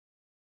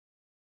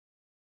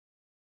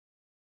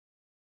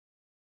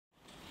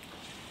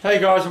Hey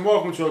guys, and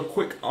welcome to a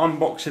quick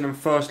unboxing and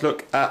first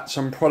look at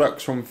some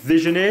products from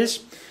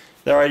Visioneers.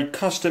 They're a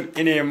custom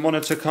in-ear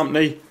monitor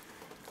company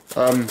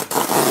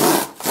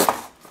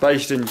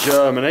based in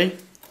Germany,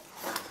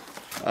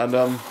 and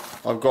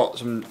I've got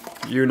some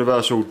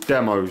universal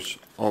demos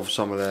of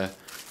some of their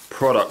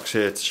products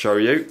here to show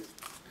you.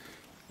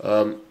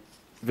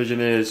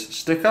 Visioneers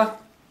sticker,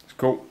 it's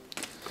cool.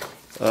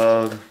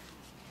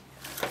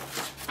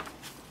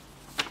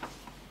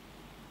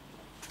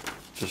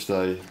 Just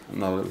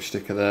another little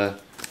sticker there.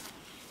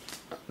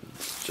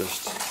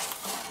 Just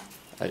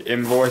an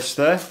invoice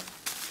there.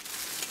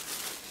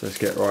 So let's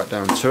get right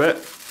down to it.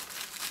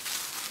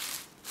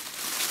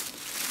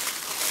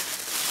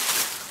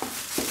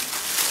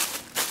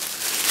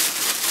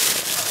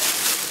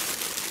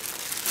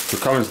 So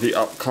coming to the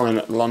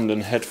upcoming London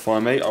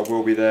Headphone Meet, I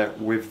will be there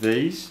with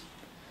these.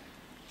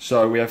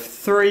 So we have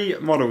 3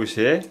 models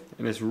here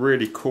in this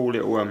really cool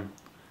little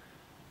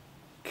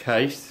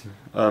case.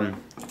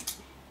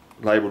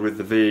 Labelled with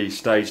the VE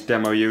Stage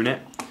Demo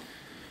Unit.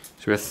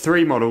 So we have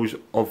 3 models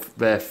of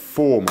their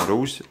 4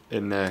 models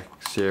in their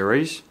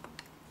series.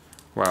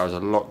 Wow, there's a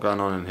lot going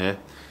on in here.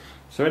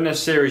 So in their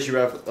series you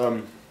have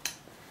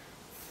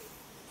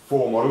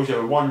 4 models. You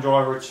have a 1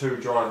 driver, a 2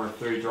 driver, a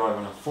 3 driver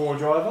and a 4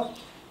 driver.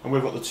 And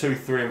we've got the 2,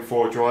 3 and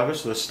 4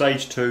 drivers. So the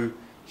Stage 2,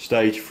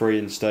 Stage 3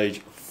 and Stage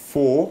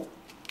 4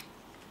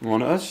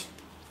 monitors.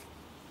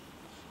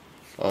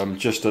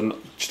 Just a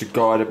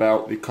guide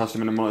about the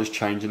custom in the monitors,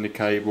 changing the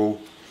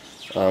cable,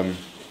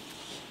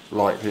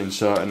 likely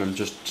inserting them,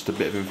 just a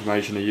bit of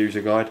information, a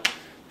user guide.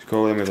 Let's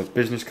go in with a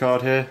business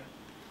card here.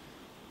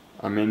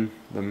 I'm in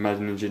the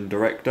managing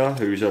director,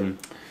 who's I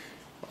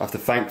have to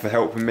thank for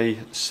helping me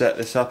set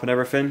this up and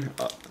everything.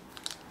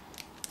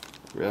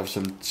 We have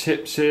some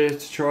tips here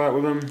to try out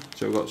with them.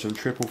 So we've got some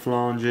triple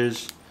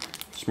flanges,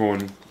 small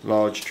and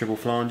large triple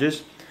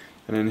flanges,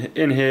 and then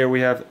in here we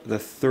have the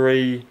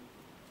three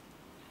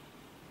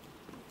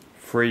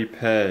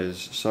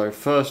pairs. So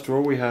first of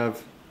all we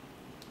have,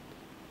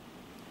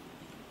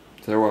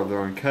 they all have their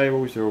own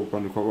cables, they're all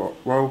bundled quite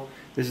well.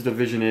 This is the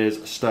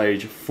Visioneers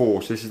Stage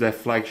 4, so this is their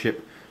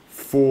flagship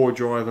 4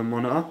 driver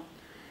monitor.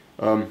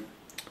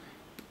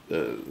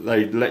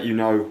 They let you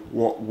know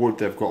what wood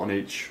they've got on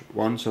each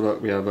one. So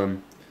look, we have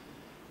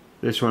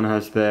this one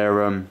has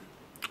their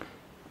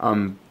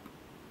Amboina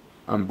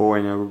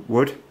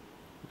wood,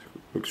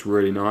 looks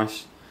really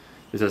nice.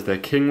 This has their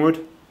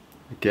Kingwood,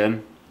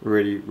 again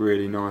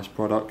really nice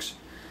products.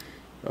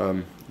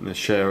 And the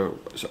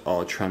shells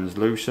are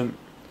translucent,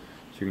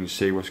 so you can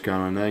see what's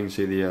going on there. You can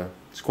see the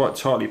it's quite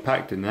tightly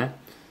packed in there,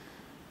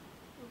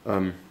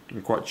 and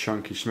quite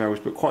chunky smells,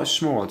 but quite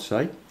small, I'd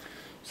say.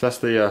 So that's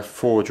the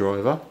 4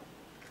 driver,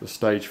 the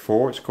Stage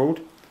 4 it's called.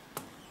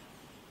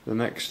 The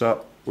next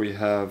up we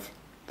have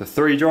the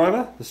 3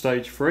 driver, the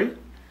Stage 3,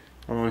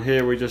 and on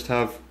here we just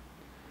have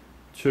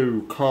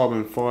 2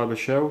 carbon fibre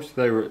shells.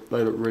 They look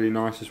really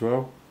nice as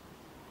well,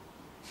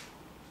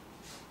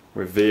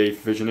 with VE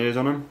Visioneers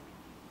on them.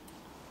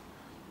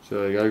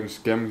 So there you go,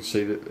 again you can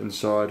see the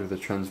inside with the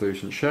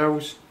translucent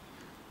shells.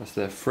 That's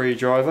their 3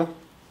 driver.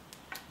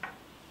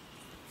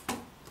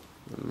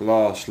 And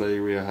lastly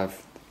we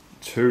have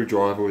 2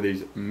 driver with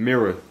these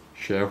mirror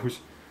shells.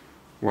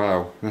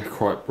 Wow, they're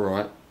quite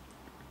bright.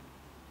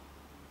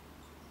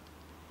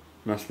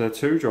 And that's their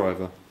 2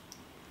 driver,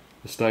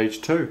 the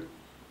Stage 2.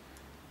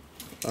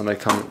 And they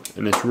come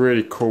in this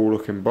really cool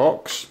looking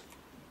box.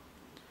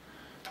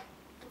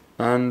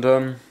 And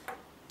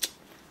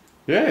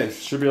yeah, it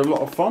should be a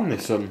lot of fun,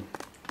 this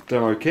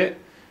demo kit.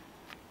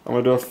 I'm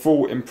going to do a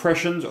full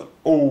impressions on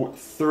all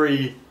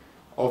 3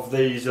 of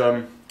these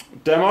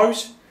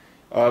demos,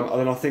 and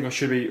then I think I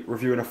should be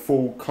reviewing a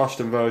full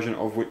custom version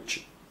of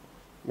which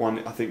one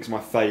I think is my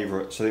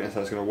favourite. So I think that's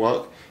how it's going to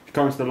work. If you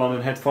come to the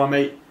London Headphone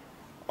Meet,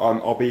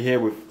 I'll be here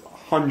with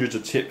hundreds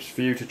of tips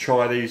for you to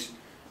try these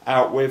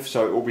out with,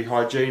 so it will be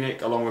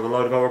hygienic along with a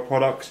load of other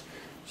products.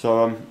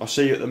 So I'll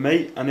see you at the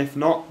meet, and if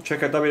not,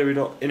 check out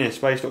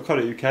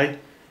www.inearspace.co.uk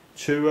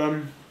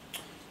to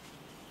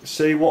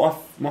see what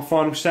my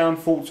final sound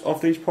thoughts of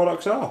these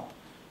products are.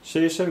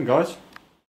 See you soon, guys.